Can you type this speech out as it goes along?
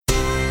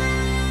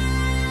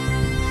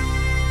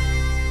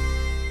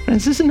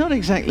Friends, this is not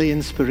exactly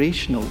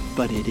inspirational,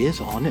 but it is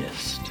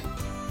honest.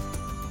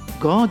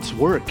 God's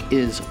work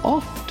is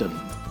often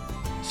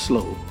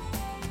slow.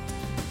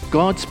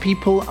 God's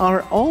people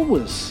are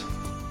always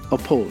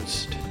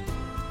opposed.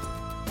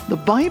 The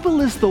Bible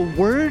is the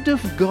Word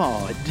of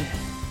God,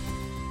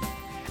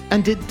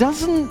 and it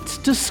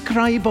doesn't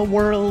describe a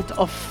world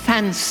of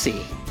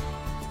fancy.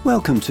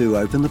 Welcome to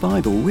Open the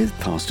Bible with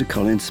Pastor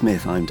Colin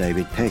Smith. I'm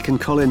David Peck. And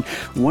Colin,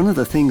 one of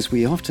the things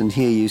we often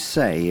hear you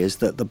say is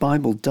that the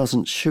Bible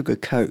doesn't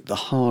sugarcoat the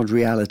hard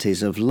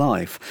realities of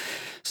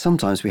life.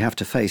 Sometimes we have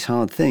to face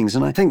hard things,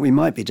 and I think we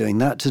might be doing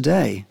that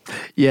today.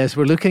 Yes,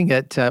 we're looking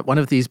at one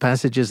of these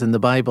passages in the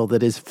Bible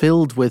that is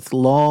filled with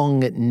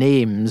long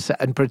names,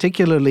 and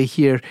particularly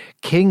here,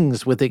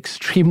 kings with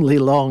extremely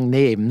long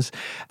names.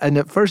 And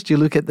at first you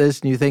look at this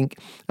and you think,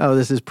 oh,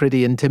 this is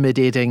pretty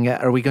intimidating.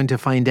 Are we going to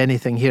find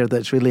anything here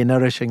that's really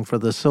nourishing for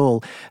the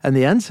soul? And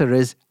the answer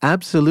is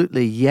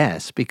absolutely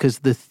yes, because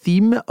the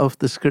theme of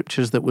the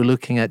scriptures that we're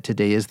looking at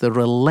today is the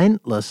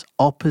relentless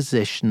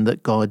opposition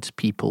that God's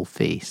people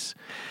face.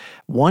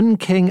 One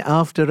king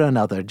after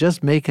another,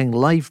 just making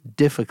life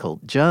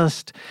difficult,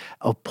 just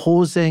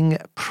opposing,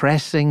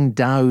 pressing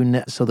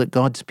down, so that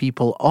God's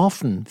people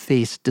often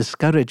face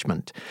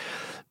discouragement.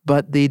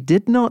 But they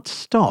did not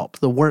stop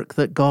the work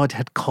that God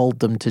had called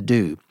them to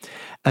do.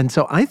 And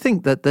so I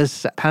think that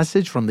this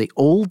passage from the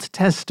Old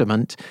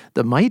Testament,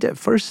 that might at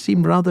first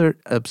seem rather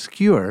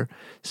obscure,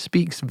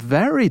 speaks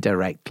very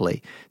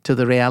directly to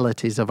the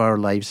realities of our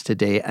lives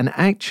today. And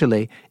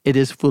actually, it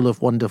is full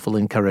of wonderful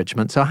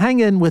encouragement. So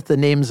hang in with the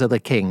names of the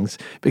kings,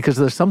 because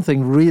there's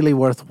something really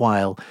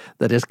worthwhile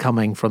that is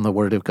coming from the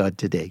Word of God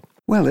today.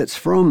 Well, it's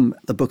from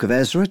the book of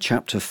Ezra,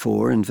 chapter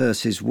 4, and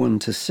verses 1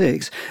 to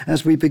 6,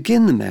 as we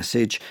begin the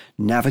message,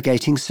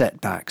 Navigating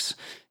Setbacks.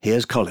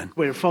 Here's Colin.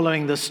 We're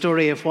following the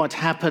story of what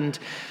happened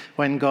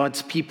when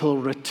God's people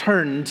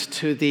returned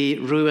to the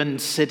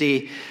ruined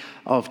city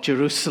of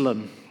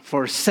Jerusalem.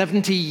 For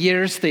 70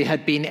 years they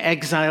had been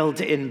exiled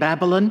in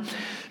Babylon,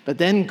 but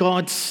then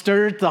God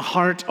stirred the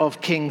heart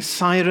of King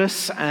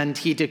Cyrus, and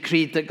he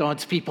decreed that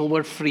God's people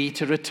were free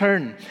to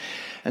return.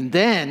 And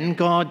then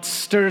God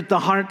stirred the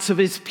hearts of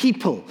his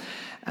people.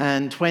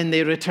 And when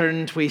they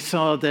returned, we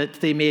saw that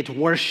they made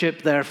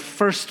worship their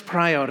first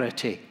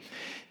priority.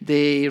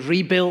 They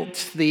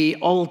rebuilt the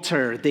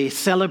altar. They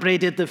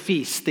celebrated the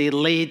feast. They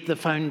laid the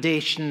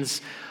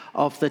foundations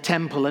of the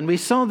temple. And we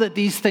saw that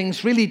these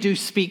things really do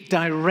speak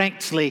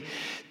directly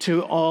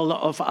to all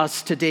of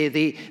us today.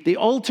 The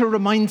altar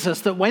reminds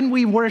us that when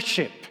we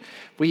worship,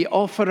 we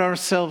offer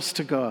ourselves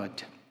to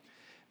God.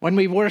 When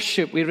we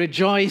worship, we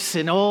rejoice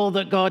in all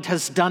that God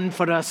has done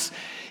for us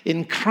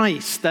in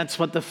Christ. That's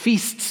what the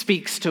feast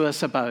speaks to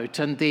us about.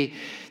 And the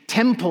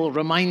temple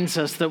reminds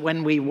us that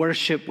when we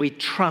worship, we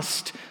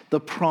trust the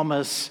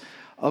promise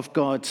of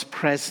God's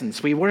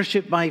presence. We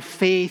worship by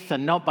faith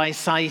and not by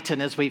sight.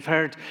 And as we've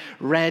heard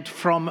read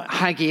from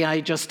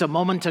Haggai just a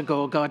moment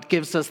ago, God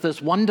gives us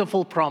this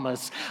wonderful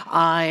promise: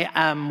 I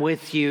am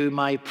with you,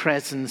 my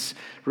presence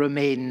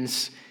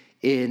remains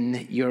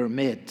in your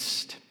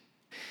midst.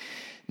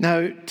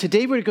 Now,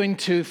 today we're going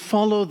to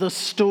follow the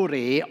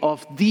story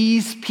of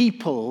these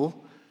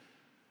people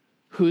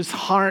whose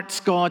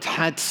hearts God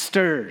had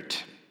stirred.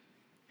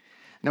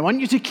 And I want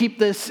you to keep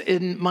this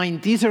in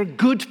mind. These are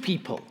good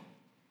people.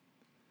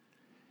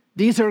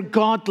 These are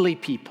godly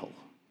people.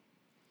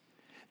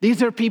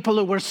 These are people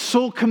who were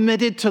so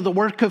committed to the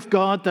work of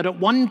God that at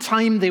one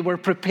time they were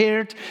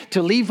prepared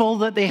to leave all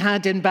that they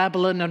had in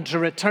Babylon and to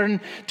return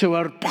to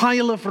a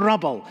pile of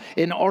rubble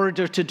in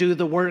order to do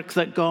the work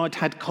that God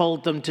had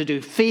called them to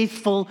do.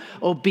 Faithful,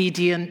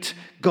 obedient,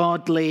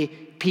 godly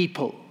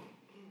people.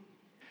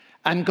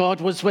 And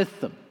God was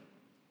with them.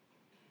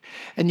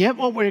 And yet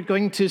what we're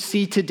going to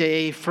see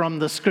today from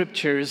the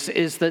scriptures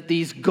is that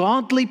these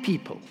godly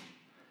people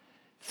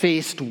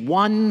faced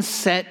one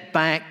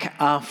setback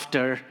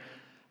after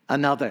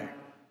another.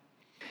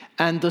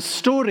 And the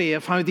story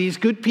of how these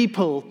good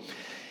people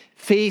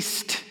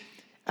faced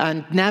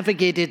and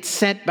navigated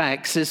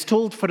setbacks is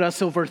told for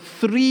us over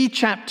 3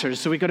 chapters.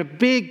 So we've got a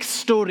big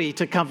story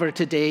to cover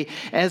today: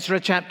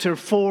 Ezra chapter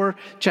 4,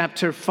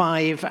 chapter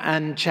 5,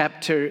 and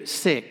chapter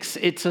 6.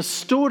 It's a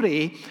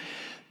story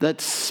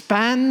that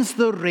spans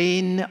the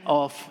reign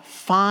of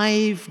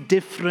 5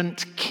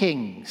 different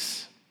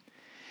kings.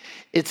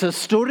 It's a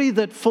story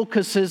that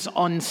focuses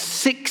on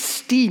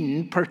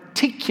 16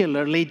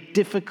 particularly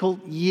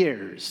difficult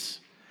years.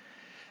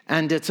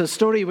 And it's a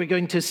story we're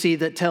going to see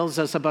that tells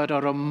us about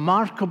a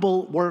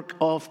remarkable work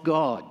of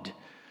God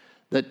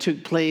that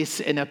took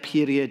place in a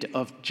period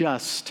of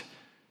just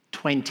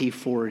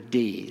 24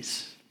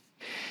 days.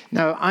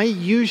 Now, I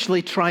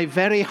usually try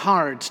very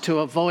hard to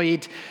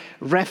avoid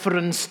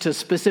reference to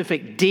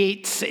specific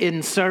dates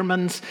in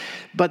sermons,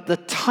 but the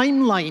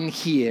timeline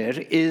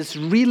here is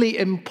really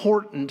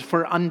important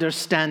for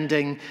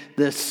understanding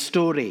this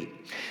story.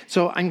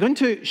 So I'm going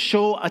to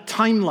show a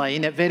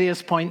timeline at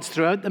various points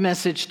throughout the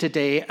message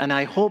today, and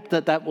I hope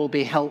that that will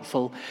be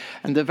helpful.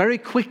 And that very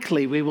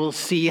quickly we will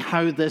see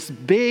how this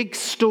big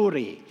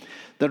story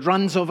that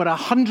runs over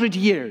 100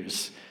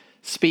 years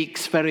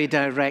speaks very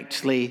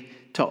directly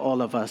to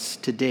all of us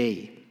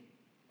today.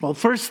 Well,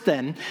 first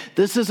then,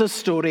 this is a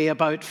story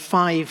about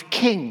 5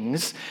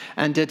 kings,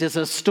 and it is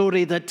a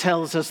story that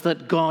tells us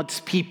that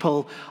God's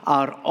people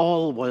are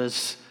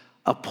always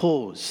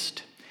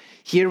opposed.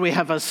 Here we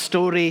have a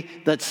story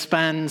that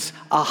spans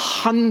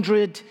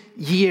 100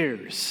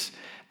 years,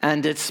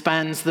 and it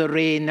spans the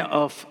reign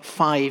of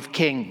 5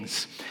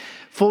 kings.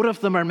 4 of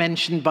them are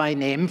mentioned by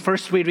name.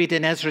 First, we read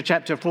in Ezra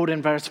chapter 4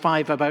 and verse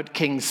 5 about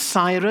King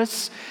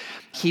Cyrus.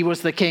 He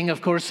was the king,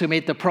 of course, who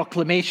made the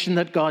proclamation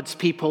that God's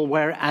people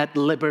were at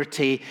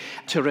liberty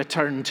to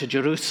return to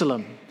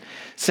Jerusalem.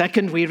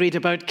 Second, we read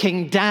about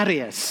King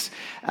Darius.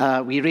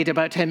 We read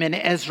about him in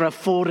Ezra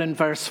 4 and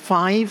verse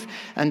 5,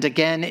 and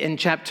again in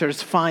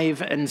chapters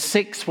 5 and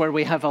 6, where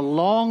we have a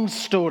long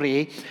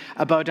story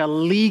about a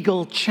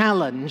legal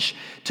challenge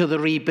to the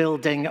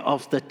rebuilding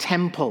of the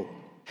temple.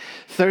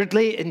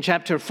 Thirdly, in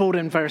chapter 4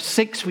 and verse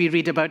 6, we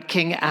read about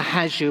King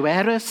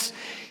Ahasuerus.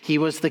 He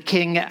was the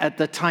king at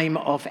the time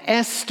of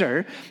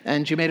Esther,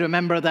 and you may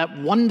remember that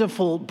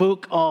wonderful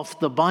book of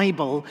the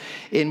Bible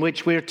in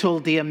which we're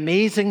told the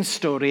amazing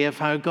story of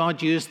how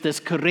God used this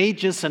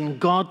courageous and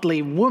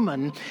godly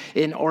woman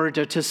in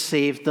order to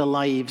save the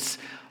lives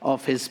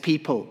of his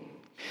people.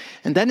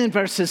 And then in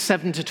verses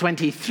 7 to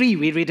 23,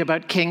 we read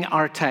about King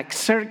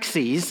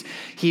Artaxerxes.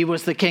 He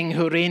was the king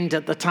who reigned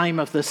at the time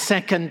of the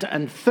second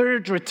and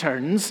third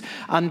returns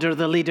under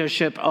the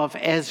leadership of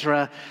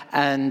Ezra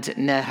and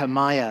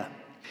Nehemiah.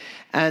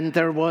 And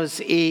there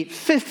was a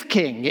 5th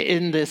king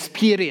in this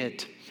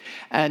period.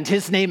 And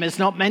his name is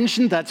not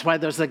mentioned. That's why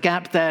there's a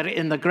gap there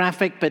in the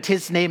graphic. But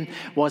his name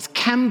was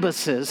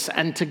Cambyses.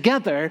 And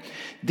together,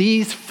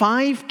 these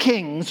 5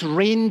 kings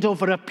reigned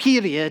over a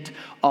period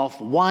of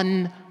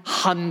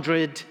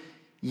 100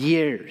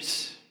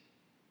 years.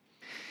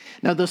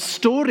 Now, the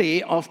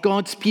story of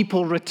God's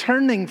people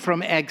returning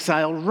from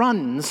exile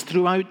runs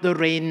throughout the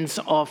reigns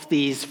of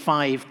these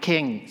 5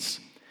 kings.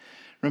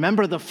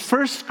 Remember, the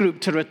first group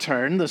to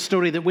return, the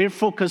story that we're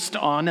focused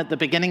on at the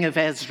beginning of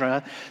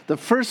Ezra, the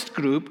first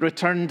group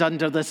returned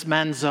under this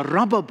man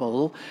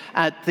Zerubbabel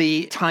at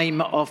the time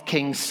of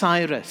King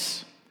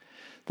Cyrus.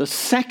 The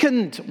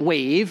second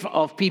wave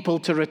of people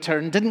to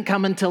return didn't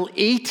come until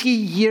 80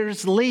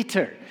 years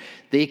later.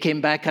 They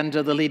came back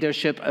under the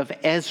leadership of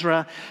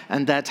Ezra,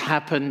 and that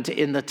happened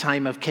in the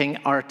time of King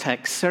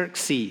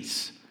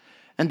Artaxerxes.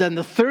 And then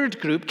the third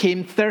group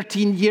came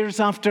 13 years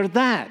after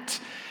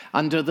that,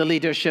 under the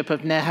leadership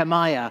of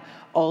Nehemiah,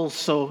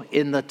 also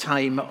in the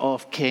time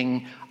of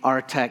King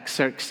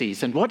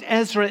Artaxerxes. And what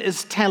Ezra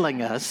is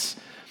telling us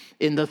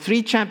in the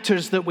 3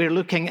 chapters that we're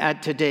looking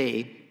at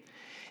today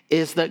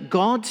is that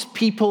God's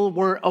people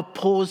were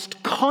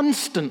opposed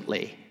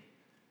constantly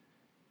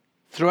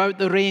throughout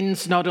the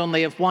reigns not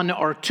only of 1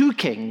 or 2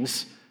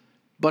 kings,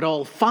 but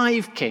all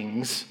 5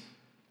 kings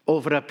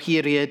over a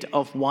period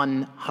of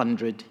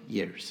 100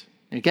 years.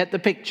 You get the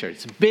picture.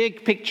 It's a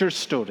big picture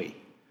story.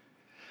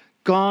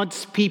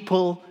 God's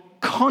people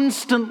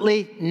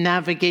constantly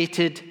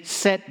navigated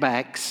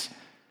setbacks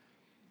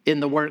in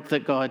the work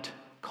that God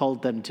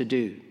called them to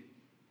do.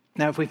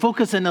 Now, if we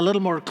focus in a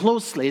little more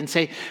closely and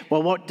say,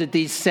 well, what did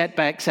these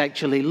setbacks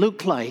actually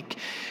look like?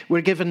 We're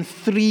given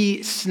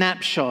 3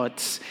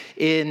 snapshots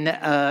in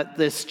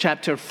this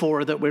chapter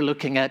 4 that we're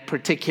looking at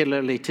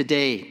particularly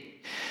today.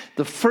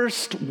 The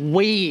first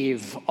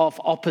wave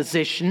of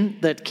opposition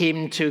that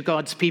came to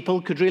God's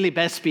people could really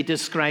best be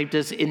described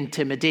as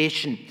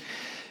intimidation.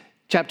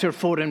 Chapter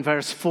 4 and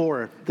verse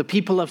 4, the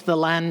people of the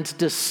land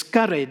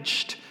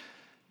discouraged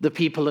the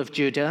people of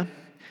Judah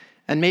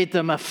and made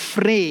them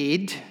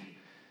afraid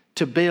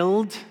to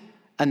build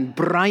and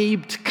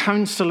bribed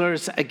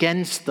counselors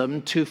against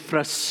them to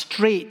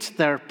frustrate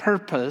their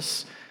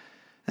purpose.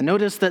 And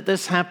notice that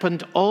this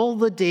happened all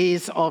the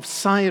days of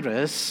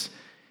Cyrus,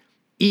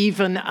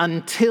 even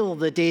until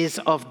the days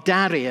of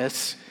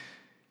Darius,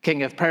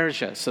 king of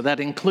Persia. So that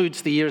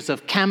includes the years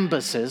of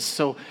Cambyses.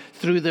 So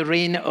through the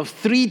reign of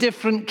 3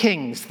 different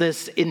kings,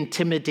 this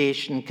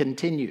intimidation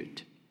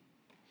continued.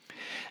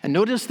 And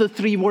notice the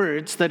 3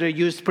 words that are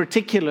used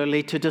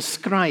particularly to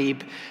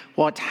describe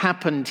what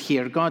happened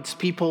here. God's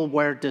people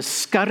were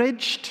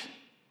discouraged.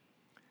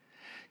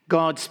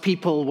 God's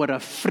people were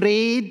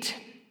afraid.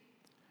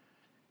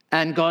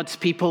 And God's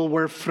people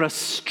were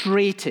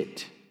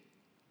frustrated.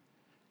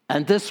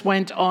 And this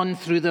went on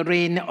through the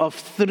reign of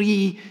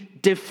 3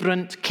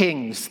 different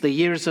kings, the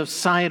years of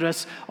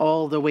Cyrus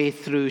all the way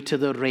through to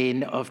the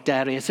reign of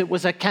Darius. It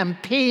was a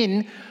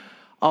campaign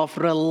of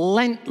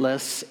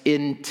relentless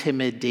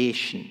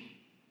intimidation.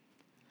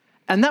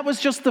 And that was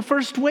just the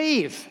first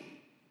wave.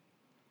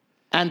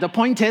 And the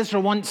point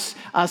Ezra wants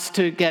us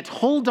to get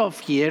hold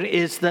of here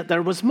is that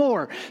there was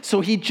more.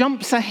 So he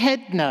jumps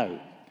ahead now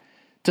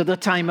to the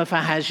time of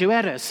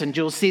Ahasuerus, and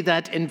you'll see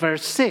that in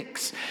verse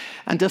 6.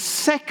 And a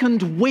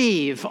second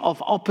wave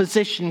of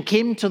opposition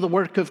came to the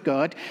work of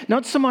God,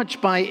 not so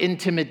much by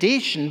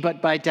intimidation,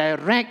 but by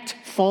direct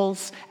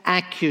false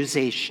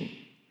accusation.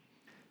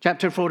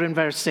 Chapter 4 and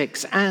verse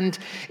 6, and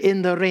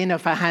in the reign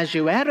of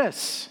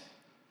Ahasuerus,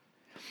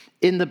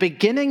 in the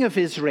beginning of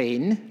his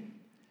reign,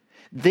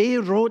 they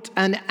wrote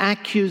an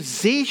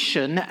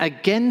accusation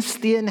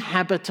against the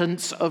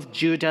inhabitants of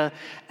Judah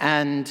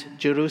and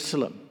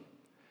Jerusalem.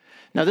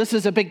 Now, this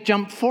is a big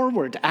jump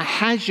forward.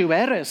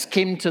 Ahasuerus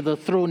came to the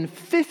throne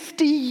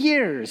 50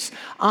 years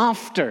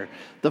after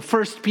the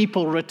first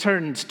people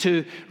returned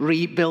to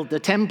rebuild the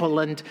temple.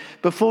 And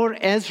before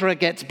Ezra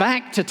gets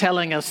back to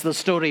telling us the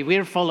story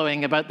we're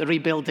following about the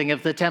rebuilding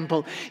of the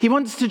temple, he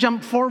wants to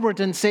jump forward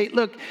and say,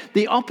 look,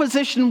 the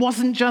opposition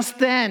wasn't just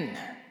then.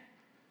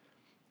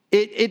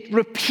 It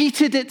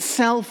repeated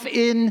itself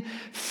in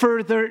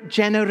further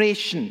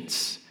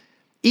generations.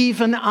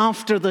 Even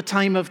after the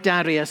time of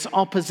Darius,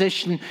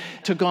 opposition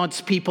to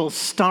God's people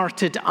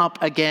started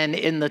up again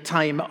in the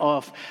time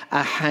of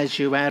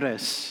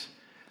Ahasuerus.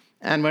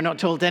 And we're not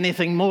told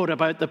anything more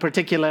about the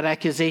particular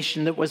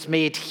accusation that was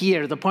made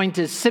here. The point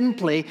is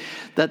simply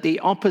that the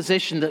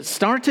opposition that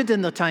started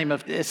in the time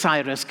of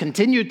Cyrus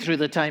continued through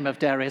the time of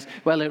Darius.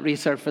 Well, it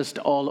resurfaced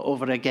all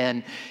over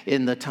again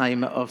in the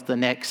time of the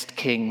next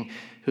king,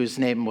 whose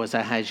name was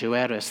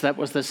Ahasuerus. That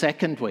was the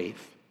second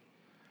wave.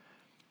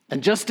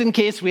 And just in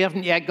case we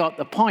haven't yet got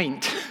the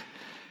point,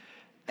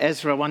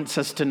 Ezra wants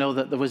us to know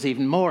that there was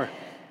even more.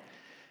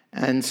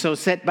 And so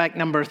setback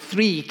number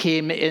 3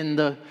 came in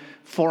the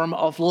form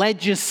of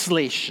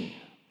legislation,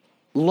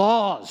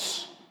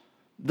 laws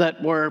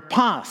that were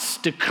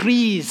passed,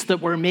 decrees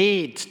that were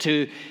made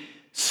to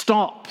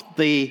stop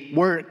the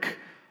work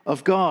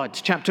of God.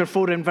 Chapter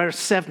 4 and verse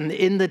 7,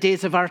 in the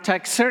days of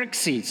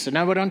Artaxerxes. So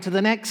now we're on to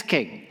the next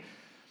king.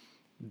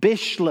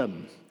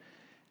 Bishlam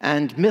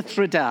and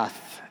Mithridath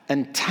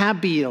and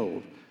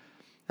Tabeel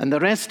and the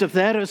rest of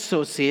their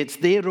associates,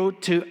 they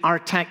wrote to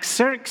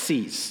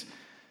Artaxerxes,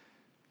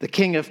 the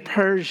king of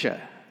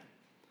Persia.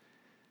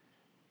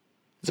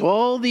 So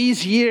all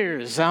these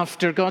years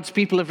after God's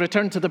people have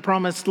returned to the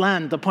promised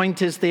land, the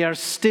point is they are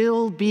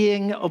still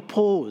being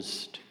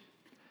opposed.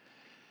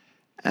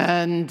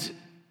 And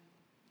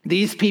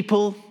these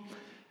people,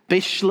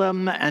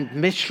 Bishlam and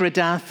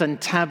Mithridath and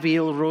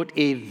Tabeel, wrote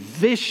a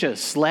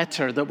vicious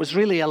letter that was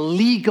really a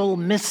legal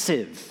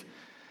missive.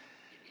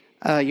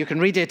 You can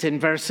read it in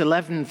verse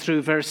 11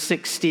 through verse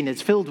 16.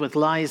 It's filled with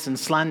lies and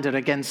slander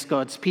against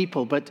God's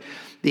people. But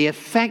the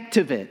effect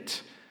of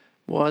it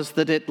was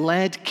that it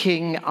led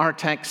King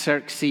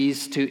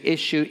Artaxerxes to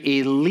issue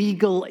a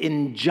legal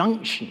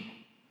injunction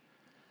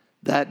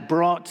that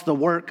brought the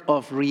work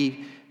of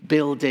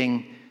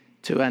rebuilding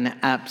to an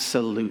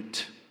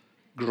absolute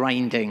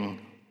grinding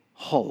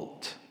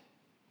halt.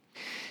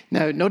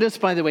 Now, notice,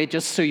 by the way,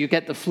 just so you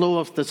get the flow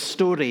of the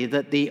story,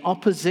 that the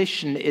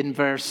opposition in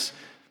verse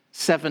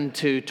 7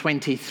 to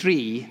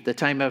 23, the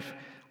time of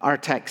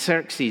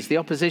Artaxerxes, the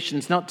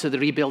opposition's not to the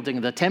rebuilding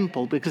of the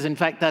temple, because in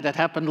fact that had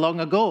happened long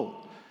ago.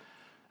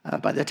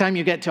 By the time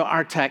you get to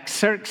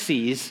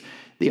Artaxerxes,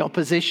 the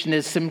opposition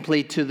is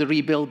simply to the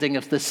rebuilding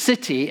of the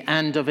city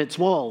and of its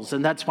walls.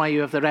 And that's why you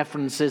have the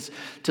references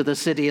to the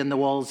city and the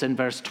walls in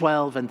verse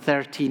 12 and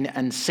 13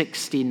 and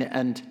 16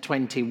 and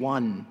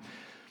 21.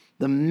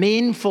 The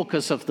main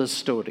focus of the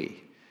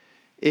story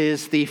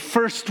is the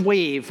first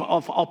wave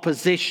of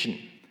opposition,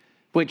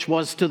 which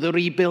was to the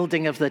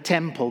rebuilding of the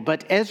temple.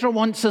 But Ezra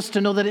wants us to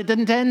know that it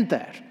didn't end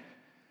there.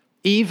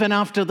 Even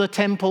after the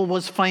temple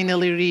was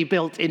finally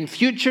rebuilt, in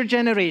future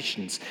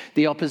generations,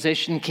 the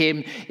opposition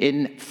came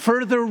in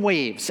further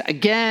waves,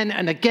 again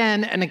and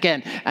again and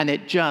again, and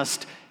it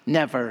just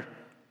never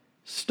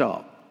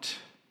stopped.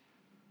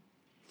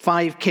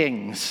 5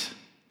 kings,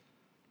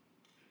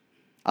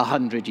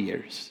 100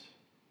 years.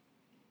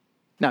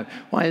 Now,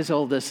 why is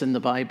all this in the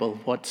Bible?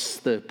 What's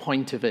the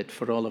point of it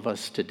for all of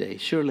us today?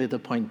 Surely the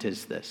point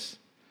is this.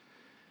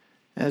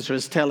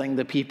 Ezra's telling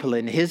the people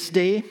in his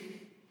day,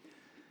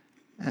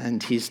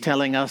 and he's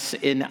telling us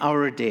in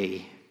our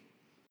day,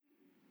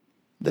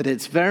 that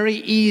it's very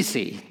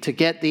easy to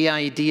get the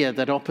idea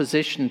that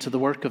opposition to the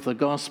work of the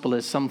gospel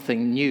is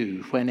something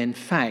new, when in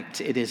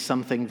fact it is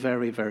something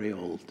very, very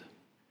old.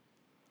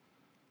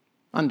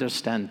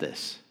 Understand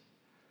this.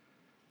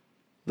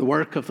 The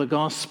work of the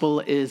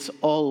gospel is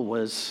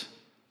always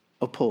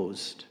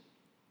opposed.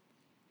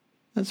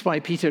 That's why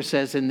Peter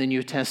says in the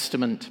New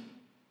Testament,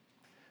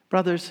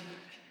 brothers,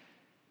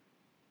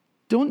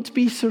 don't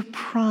be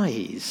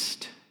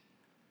surprised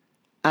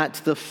at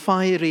the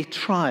fiery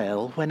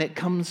trial when it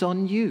comes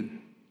on you,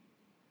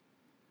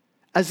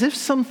 as if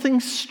something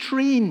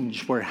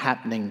strange were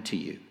happening to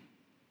you.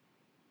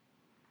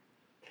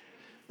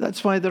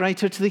 That's why the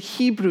writer to the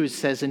Hebrews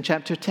says in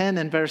chapter 10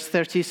 and verse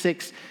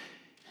 36,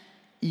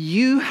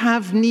 you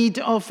have need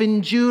of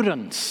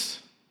endurance.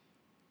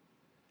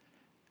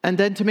 And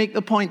then to make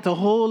the point, the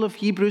whole of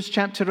Hebrews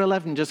chapter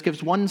 11 just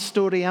gives one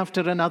story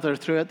after another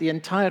throughout the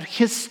entire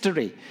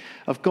history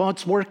of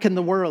God's work in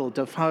the world,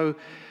 of how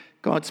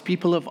God's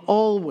people have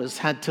always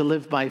had to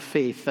live by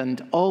faith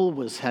and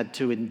always had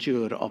to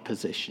endure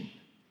opposition.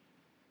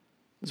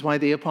 That's why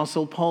the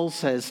Apostle Paul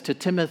says to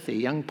Timothy,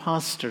 young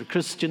pastor,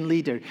 Christian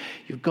leader,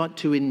 you've got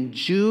to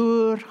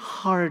endure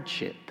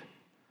hardship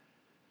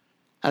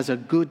as a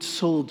good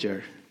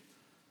soldier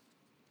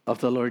of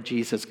the Lord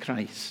Jesus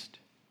Christ.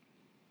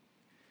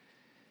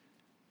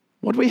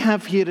 What we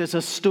have here is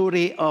a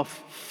story of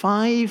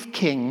 5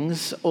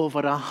 kings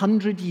over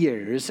 100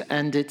 years,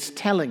 and it's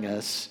telling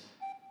us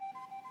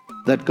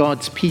that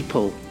God's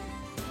people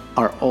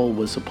are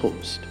always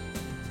opposed.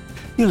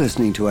 You're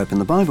listening to Open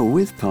the Bible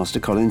with Pastor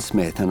Colin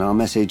Smith and our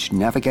message,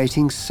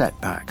 Navigating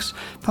Setbacks,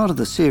 part of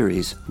the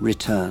series,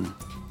 Return.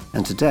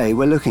 And today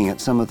we're looking at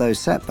some of those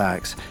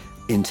setbacks: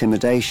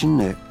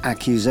 intimidation,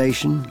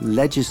 accusation,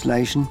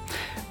 legislation.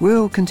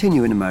 We'll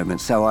continue in a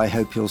moment, so I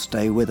hope you'll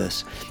stay with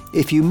us.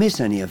 If you miss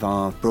any of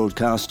our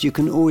broadcasts, you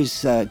can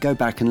always go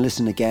back and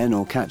listen again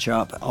or catch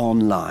up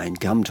online.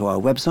 Come to our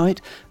website,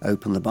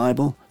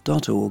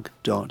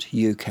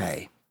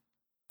 openthebible.org.uk.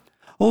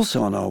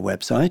 Also on our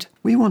website,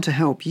 we want to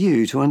help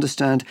you to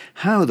understand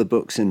how the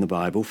books in the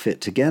Bible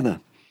fit together.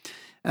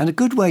 And a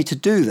good way to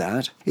do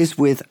that is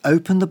with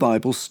Open the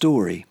Bible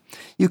Story.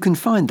 You can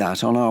find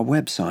that on our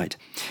website.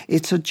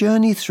 It's a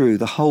journey through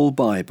the whole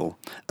Bible,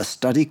 a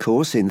study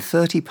course in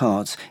 30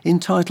 parts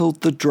entitled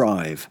The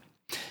Drive.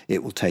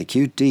 It will take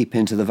you deep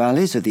into the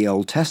valleys of the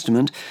Old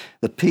Testament,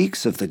 the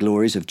peaks of the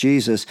glories of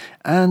Jesus,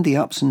 and the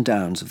ups and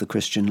downs of the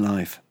Christian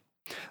life.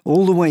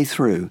 All the way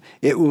through,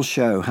 it will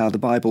show how the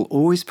Bible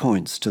always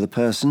points to the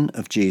person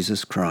of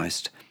Jesus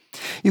Christ.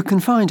 You can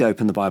find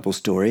Open the Bible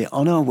Story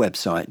on our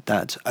website.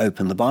 That's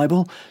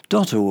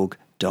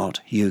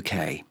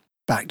openthebible.org.uk.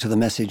 Back to the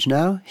message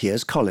now.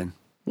 Here's Colin.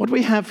 What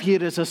we have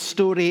here is a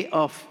story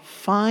of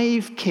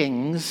 5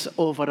 kings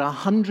over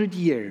 100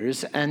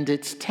 years, and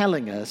it's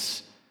telling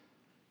us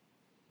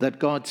that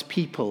God's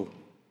people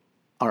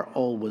are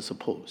always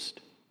opposed.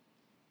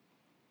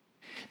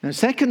 Now,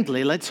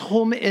 secondly, let's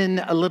home in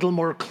a little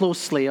more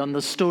closely on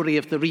the story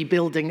of the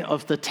rebuilding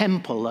of the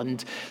temple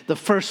and the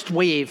first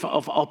wave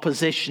of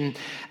opposition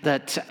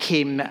that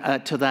came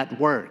to that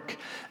work.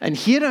 And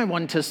here I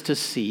want us to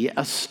see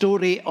a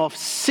story of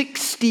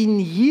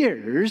 16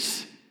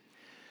 years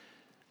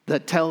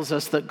that tells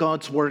us that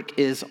God's work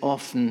is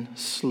often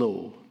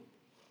slow.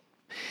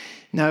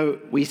 Now,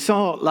 we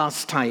saw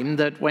last time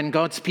that when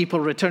God's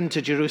people returned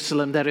to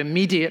Jerusalem, their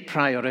immediate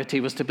priority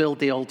was to build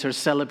the altar,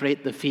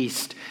 celebrate the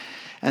feast.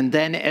 And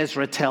then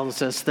Ezra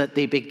tells us that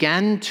they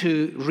began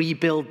to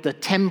rebuild the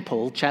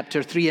temple,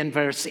 chapter 3 and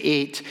verse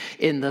 8,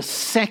 in the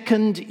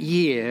 2nd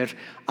year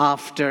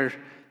after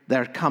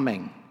their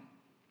coming.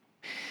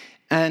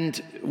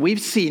 And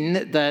we've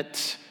seen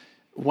that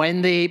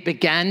when they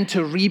began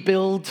to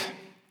rebuild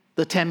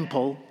the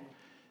temple,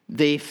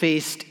 they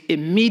faced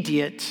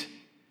immediate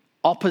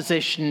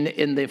opposition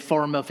in the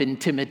form of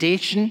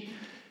intimidation.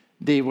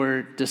 They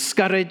were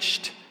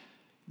discouraged,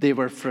 they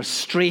were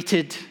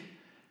frustrated,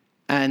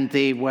 and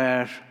they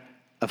were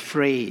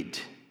afraid.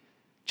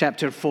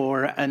 Chapter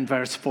 4 and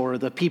verse 4,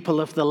 the people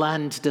of the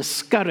land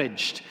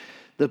discouraged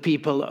the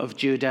people of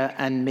Judah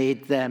and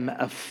made them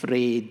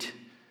afraid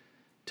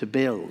to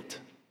build.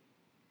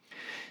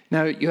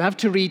 Now, you have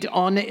to read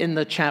on in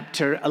the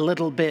chapter a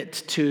little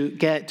bit to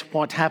get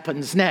what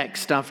happens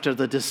next after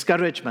the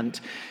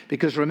discouragement,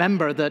 because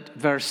remember that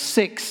verse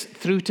 6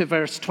 through to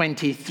verse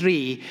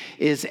 23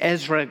 is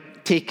Ezra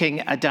taking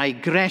a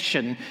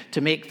digression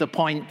to make the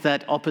point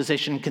that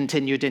opposition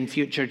continued in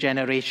future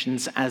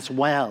generations as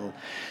well.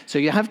 So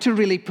you have to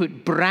really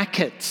put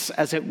brackets,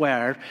 as it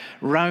were,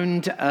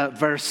 round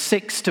verse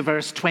 6 to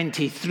verse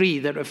 23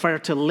 that refer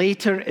to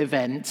later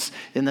events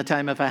in the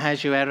time of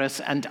Ahasuerus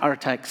and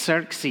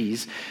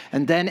Artaxerxes.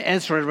 And then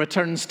Ezra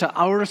returns to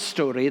our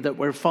story that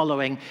we're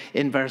following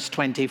in verse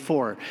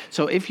 24.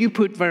 So if you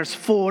put verse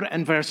 4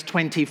 and verse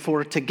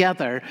 24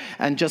 together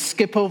and just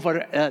skip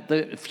over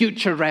the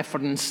future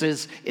references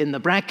in the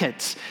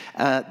brackets,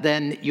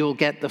 then you'll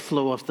get the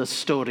flow of the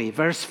story.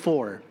 Verse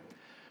 4,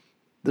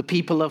 the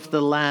people of the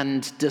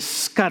land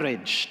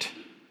discouraged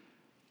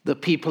the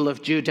people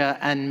of Judah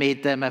and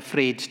made them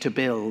afraid to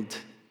build.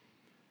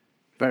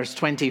 Verse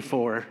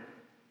 24,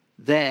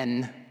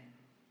 then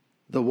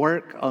the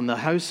work on the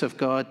house of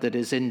God that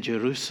is in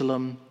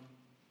Jerusalem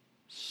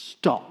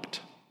stopped.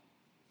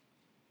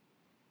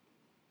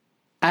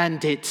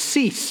 And it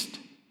ceased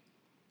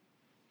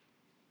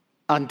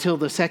until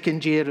the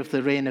 2nd year of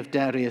the reign of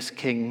Darius,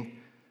 king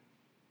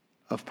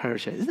of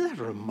Persia. Isn't that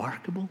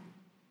remarkable?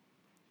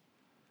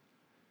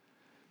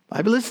 The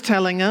Bible is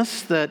telling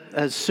us that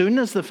as soon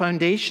as the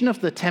foundation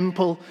of the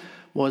temple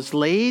was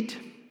laid,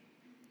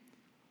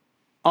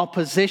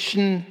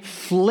 opposition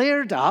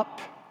flared up,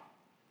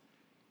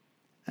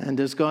 and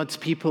as God's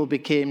people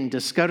became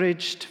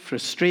discouraged,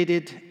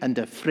 frustrated, and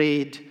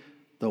afraid,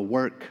 the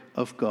work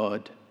of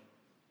God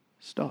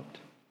stopped.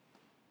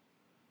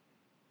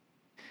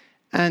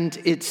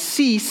 And it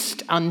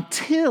ceased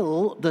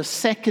until the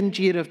 2nd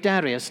year of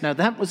Darius. Now,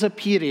 that was a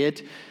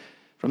period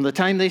from the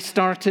time they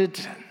started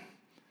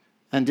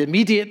and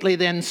immediately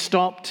then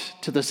stopped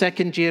to the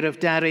 2nd year of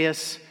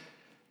Darius.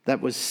 That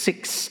was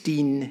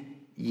 16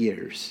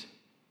 years.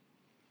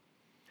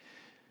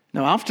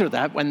 Now, after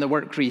that, when the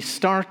work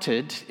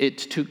restarted, it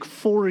took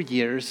 4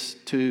 years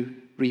to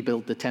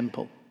rebuild the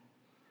temple.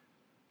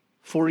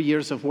 4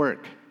 years of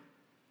work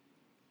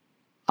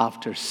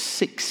after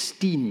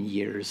 16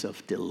 years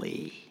of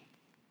delay.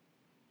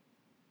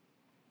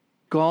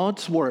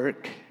 God's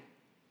work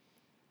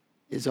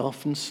is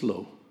often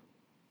slow.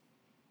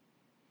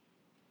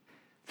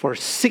 For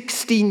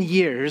 16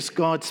 years,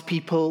 God's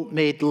people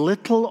made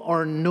little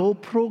or no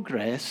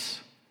progress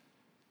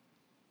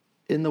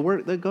in the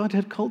work that God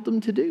had called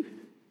them to do.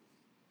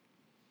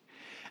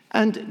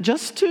 And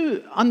just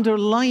to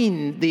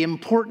underline the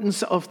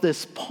importance of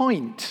this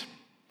point,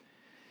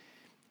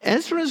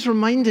 Ezra is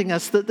reminding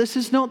us that this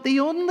is not the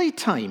only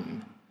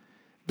time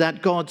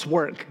that God's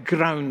work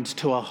ground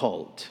to a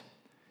halt.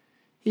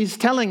 He's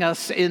telling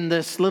us in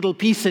this little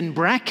piece in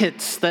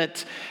brackets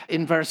that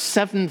in verse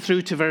 7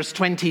 through to verse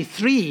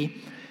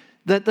 23,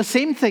 that the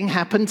same thing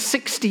happened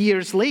 60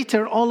 years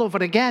later all over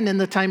again in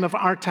the time of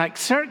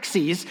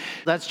Artaxerxes.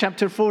 That's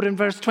chapter 4 and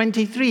verse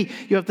 23.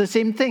 You have the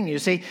same thing. You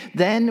say,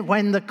 then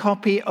when the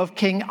copy of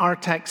King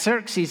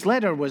Artaxerxes'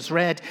 letter was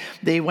read,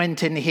 they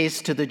went in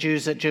haste to the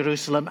Jews at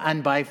Jerusalem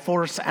and by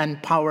force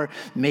and power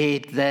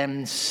made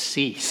them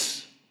cease.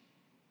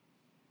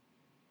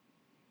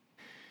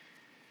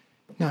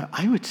 Now,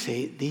 I would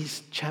say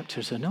these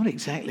chapters are not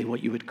exactly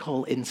what you would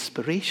call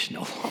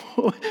inspirational.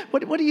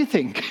 What do you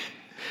think?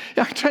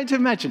 I'm trying to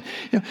imagine,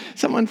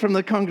 someone from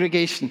the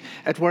congregation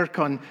at work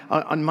on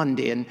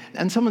Monday,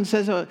 and someone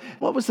says, oh,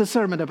 what was the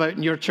sermon about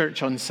in your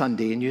church on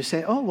Sunday? And you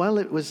say, oh, well,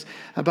 it was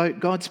about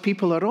God's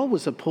people are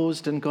always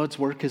opposed and God's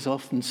work is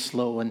often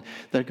slow. And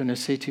they're going to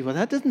say to you, well,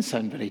 that doesn't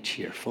sound very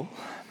cheerful.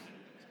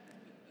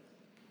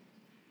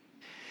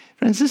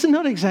 Friends, this is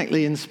not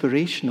exactly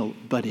inspirational,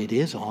 but it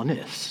is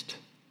honest.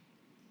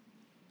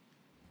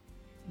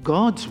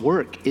 God's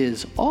work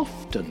is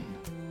often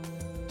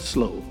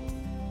slow.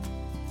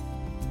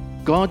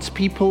 God's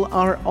people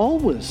are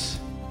always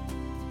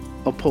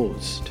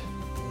opposed.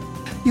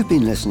 You've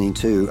been listening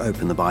to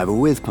Open the Bible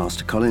with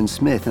Pastor Colin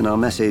Smith and our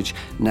message,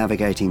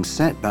 Navigating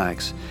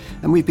Setbacks.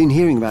 And we've been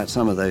hearing about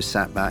some of those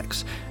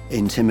setbacks: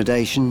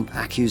 intimidation,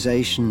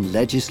 accusation,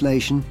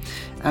 legislation.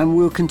 And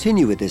we'll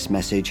continue with this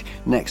message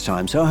next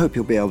time, so I hope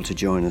you'll be able to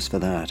join us for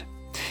that.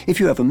 If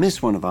you ever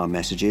miss one of our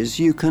messages,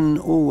 you can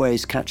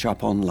always catch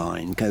up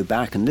online. Go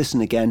back and listen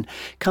again.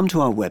 Come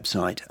to our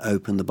website,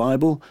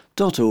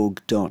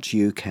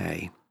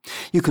 openthebible.org.uk.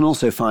 You can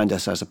also find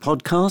us as a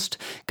podcast.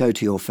 Go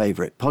to your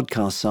favourite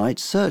podcast site,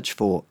 search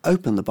for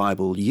Open the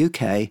Bible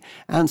UK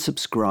and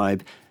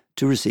subscribe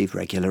to receive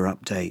regular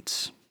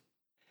updates.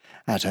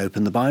 At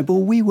Open the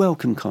Bible, we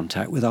welcome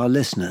contact with our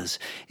listeners.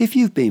 If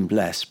you've been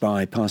blessed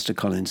by Pastor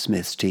Colin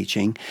Smith's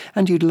teaching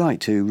and you'd like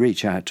to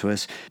reach out to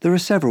us, there are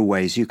several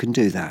ways you can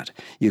do that.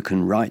 You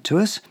can write to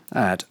us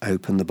at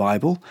Open the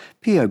Bible,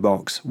 P.O.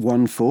 Box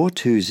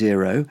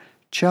 1420,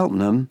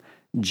 Cheltenham,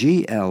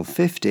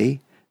 GL50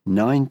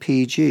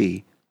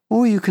 9PG,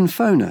 or you can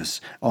phone us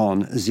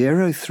on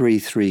 0330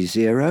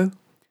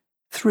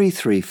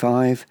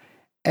 335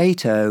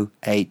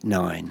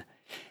 8089.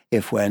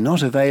 If we're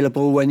not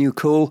available when you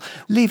call,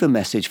 leave a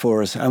message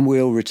for us and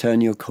we'll return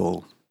your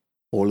call.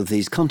 All of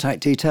these contact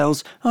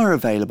details are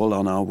available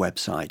on our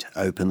website,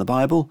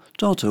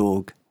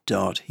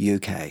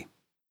 openthebible.org.uk.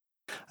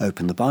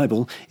 Open the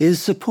Bible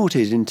is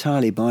supported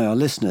entirely by our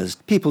listeners,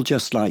 people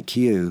just like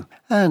you.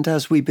 And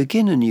as we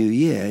begin a new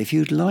year, if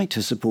you'd like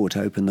to support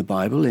Open the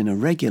Bible in a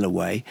regular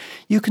way,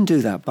 you can do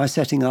that by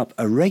setting up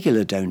a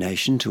regular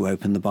donation to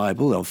Open the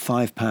Bible of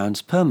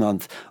 £5 per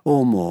month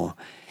or more.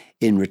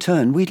 In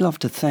return, we'd love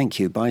to thank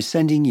you by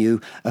sending you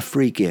a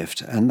free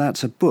gift, and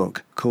that's a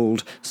book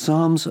called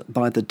Psalms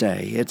by the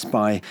Day. It's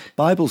by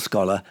Bible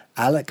scholar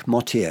Alec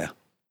Mottier.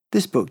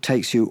 This book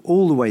takes you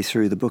all the way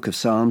through the book of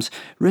Psalms,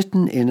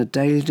 written in a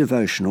daily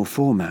devotional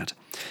format.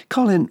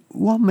 Colin,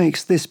 what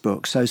makes this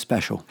book so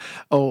special?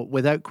 Oh,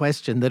 without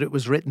question that it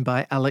was written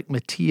by Alec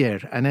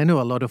Mottier. And I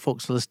know a lot of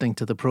folks listening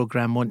to the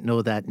program won't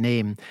know that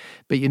name.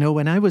 But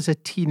when I was a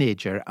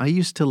teenager, I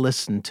used to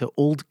listen to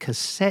old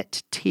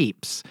cassette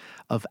tapes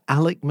of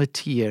Alec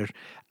Mottier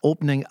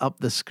opening up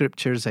the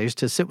scriptures. I used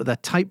to sit with a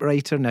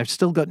typewriter, and I've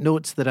still got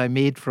notes that I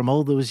made from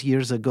all those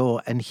years ago.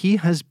 And he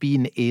has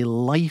been a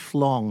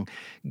lifelong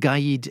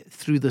guide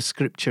through the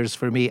scriptures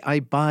for me.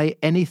 I buy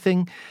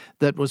anything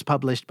that was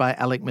published by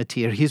Alec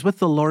Mottier. He's with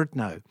the Lord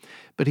now,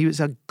 but he was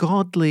a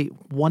godly,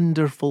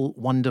 wonderful,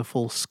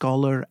 wonderful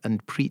scholar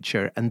and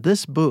preacher. And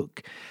this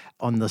book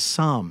on the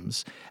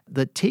Psalms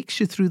that takes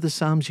you through the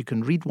Psalms. You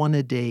can read one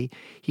a day.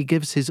 He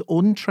gives his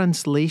own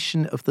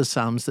translation of the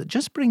Psalms that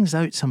just brings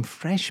out some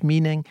fresh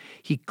meaning.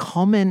 He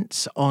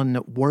comments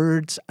on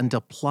words and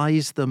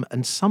applies them,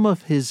 and some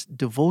of his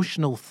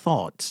devotional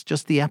thoughts,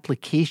 just the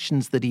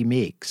applications that he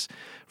makes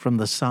from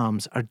the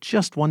Psalms, are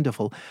just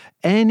wonderful.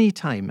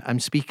 Anytime I'm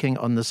speaking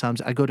on the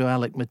Psalms, I go to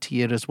Alec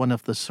Mottier as one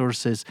of the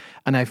sources,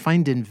 and I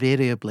find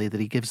invariably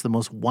that he gives the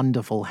most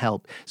wonderful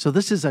help. So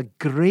this is a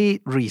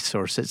great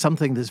resource. It's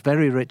something that's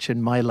very rich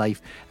in my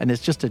life, and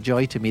it's just a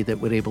joy to me that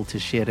we're able to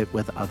share it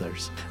with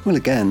others. Well,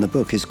 again, the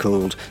book is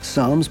called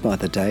Psalms by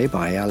the Day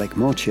by Alec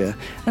Mottier,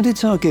 and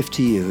it's our gift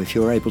to you if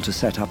you're able to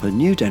set up a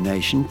new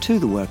donation to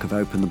the work of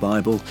Open the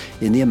Bible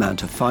in the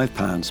amount of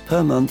 £5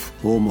 per month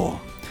or more.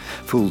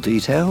 Full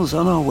details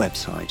on our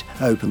website,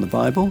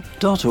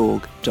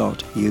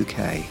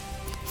 openthebible.org.uk.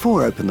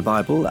 For Open the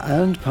Bible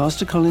and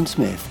Pastor Colin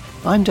Smith,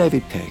 I'm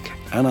David Pick,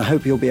 and I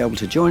hope you'll be able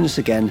to join us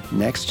again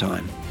next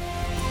time.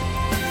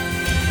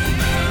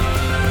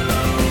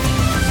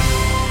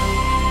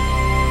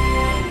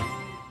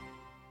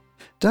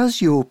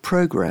 Does your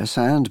progress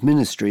and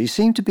ministry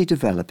seem to be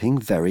developing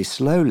very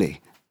slowly?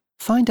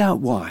 Find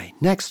out why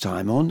next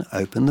time on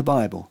Open the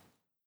Bible.